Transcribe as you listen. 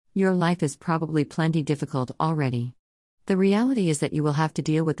Your life is probably plenty difficult already. The reality is that you will have to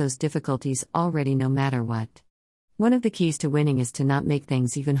deal with those difficulties already no matter what. One of the keys to winning is to not make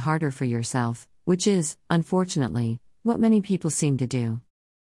things even harder for yourself, which is, unfortunately, what many people seem to do.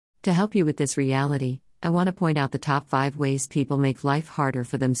 To help you with this reality, I want to point out the top 5 ways people make life harder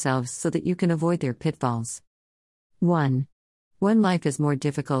for themselves so that you can avoid their pitfalls. 1. When life is more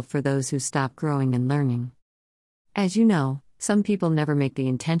difficult for those who stop growing and learning. As you know, some people never make the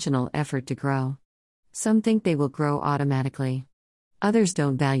intentional effort to grow. Some think they will grow automatically. Others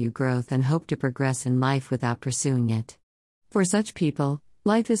don't value growth and hope to progress in life without pursuing it. For such people,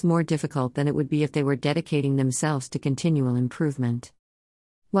 life is more difficult than it would be if they were dedicating themselves to continual improvement.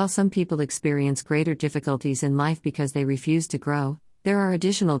 While some people experience greater difficulties in life because they refuse to grow, there are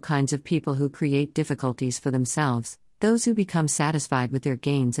additional kinds of people who create difficulties for themselves, those who become satisfied with their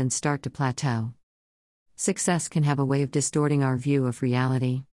gains and start to plateau. Success can have a way of distorting our view of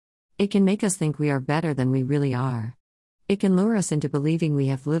reality. It can make us think we are better than we really are. It can lure us into believing we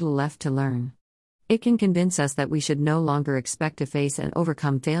have little left to learn. It can convince us that we should no longer expect to face and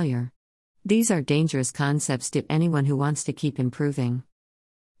overcome failure. These are dangerous concepts to anyone who wants to keep improving.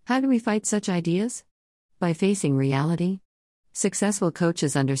 How do we fight such ideas? By facing reality. Successful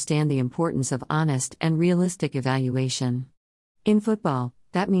coaches understand the importance of honest and realistic evaluation. In football,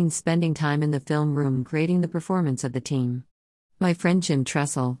 that means spending time in the film room grading the performance of the team. My friend Jim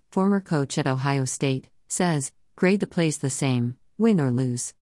Tressel, former coach at Ohio State, says, "Grade the plays the same, win or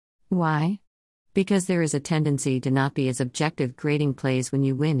lose." Why? Because there is a tendency to not be as objective grading plays when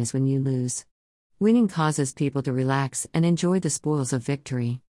you win as when you lose. Winning causes people to relax and enjoy the spoils of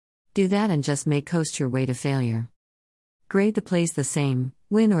victory. Do that and just may coast your way to failure. Grade the plays the same,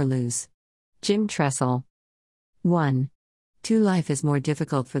 win or lose. Jim Tressel. 1. 2. Life is more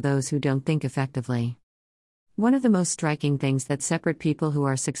difficult for those who don't think effectively. One of the most striking things that separate people who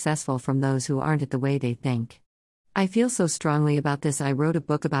are successful from those who aren't it the way they think. I feel so strongly about this I wrote a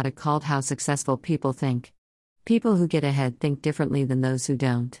book about it called How Successful People Think. People who get ahead think differently than those who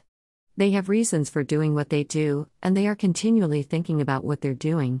don't. They have reasons for doing what they do, and they are continually thinking about what they're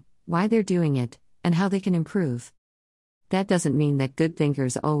doing, why they're doing it, and how they can improve. That doesn't mean that good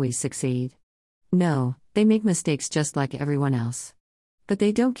thinkers always succeed. No, they make mistakes just like everyone else. But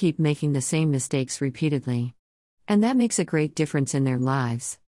they don't keep making the same mistakes repeatedly. And that makes a great difference in their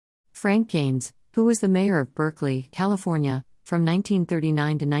lives. Frank Gaines, who was the mayor of Berkeley, California, from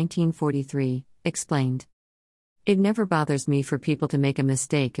 1939 to 1943, explained, "It never bothers me for people to make a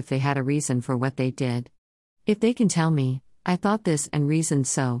mistake if they had a reason for what they did. If they can tell me, I thought this and reasoned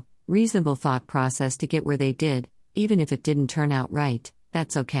so, reasonable thought process to get where they did, even if it didn't turn out right,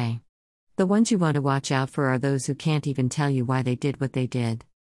 that's okay. The ones you want to watch out for are those who can't even tell you why they did what they did."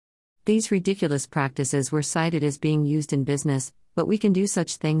 These ridiculous practices were cited as being used in business, but we can do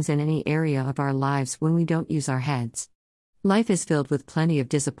such things in any area of our lives when we don't use our heads. Life is filled with plenty of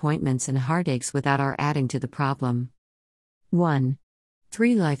disappointments and heartaches without our adding to the problem. 1.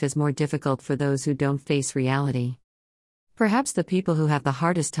 3. Life is more difficult for those who don't face reality. Perhaps the people who have the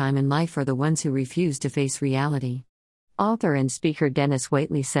hardest time in life are the ones who refuse to face reality. Author and speaker Dennis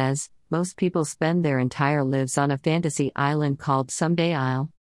Waitley says, "Most people spend their entire lives on a fantasy island called Someday I'll."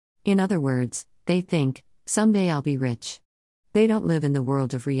 In other words, they think, someday I'll be rich. They don't live in the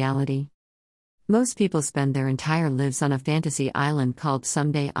world of reality. Most people spend their entire lives on a fantasy island called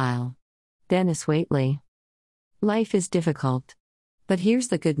Someday I'll. Dennis Waitley. Life is difficult. But here's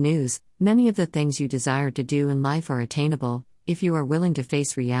the good news, many of the things you desire to do in life are attainable, if you are willing to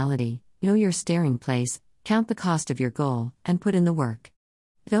face reality, know your staring place, count the cost of your goal, and put in the work.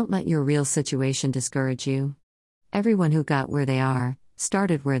 Don't let your real situation discourage you. Everyone who got where they are,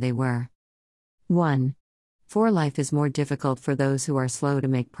 started where they were. 1. 4. Life is more difficult for those who are slow to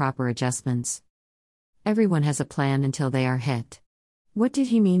make proper adjustments. Everyone has a plan until they are hit. What did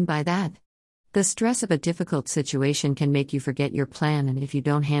he mean by that? The stress of a difficult situation can make you forget your plan, and if you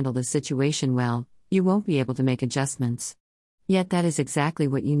don't handle the situation well, you won't be able to make adjustments. Yet that is exactly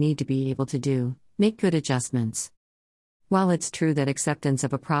what you need to be able to do, make good adjustments. While it's true that acceptance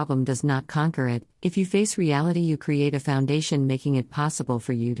of a problem does not conquer it, if you face reality you create a foundation making it possible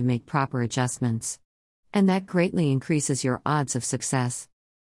for you to make proper adjustments. And that greatly increases your odds of success.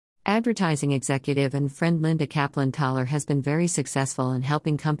 Advertising executive and friend Linda Kaplan-Taller has been very successful in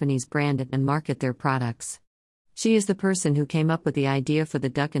helping companies brand and market their products. She is the person who came up with the idea for the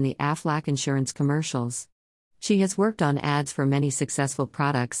duck in the Aflac insurance commercials. She has worked on ads for many successful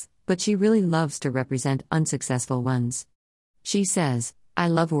products, but she really loves to represent unsuccessful ones. She says, "I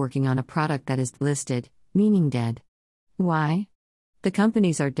love working on a product that is listed, meaning dead. Why? The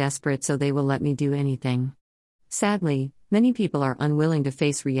companies are desperate, so they will let me do anything. Sadly, many people are unwilling to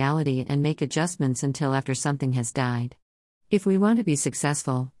face reality and make adjustments until after something has died. If we want to be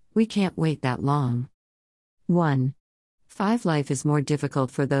successful, we can't wait that long. 1. 5. Life is more difficult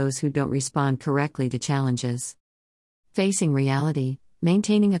for those who don't respond correctly to challenges. Facing reality,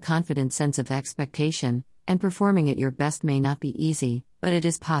 maintaining a confident sense of expectation, and performing at your best may not be easy, but it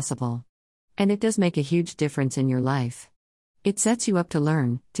is possible. And it does make a huge difference in your life. It sets you up to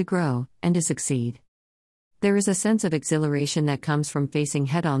learn, to grow, and to succeed. There is a sense of exhilaration that comes from facing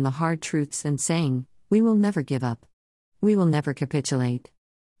head-on the hard truths and saying, "We will never give up. We will never capitulate.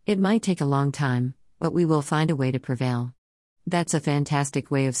 It might take a long time, but we will find a way to prevail." That's a fantastic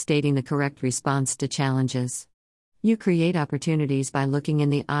way of stating the correct response to challenges. You create opportunities by looking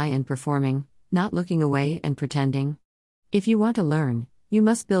in the eye and performing, not looking away and pretending. If you want to learn, you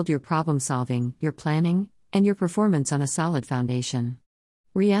must build your problem-solving, your planning, and your performance on a solid foundation.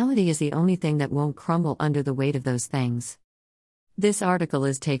 Reality is the only thing that won't crumble under the weight of those things. This article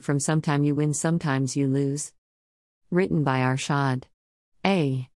is taken from Sometime You Win, Sometimes You Lose. Written by Arshad A.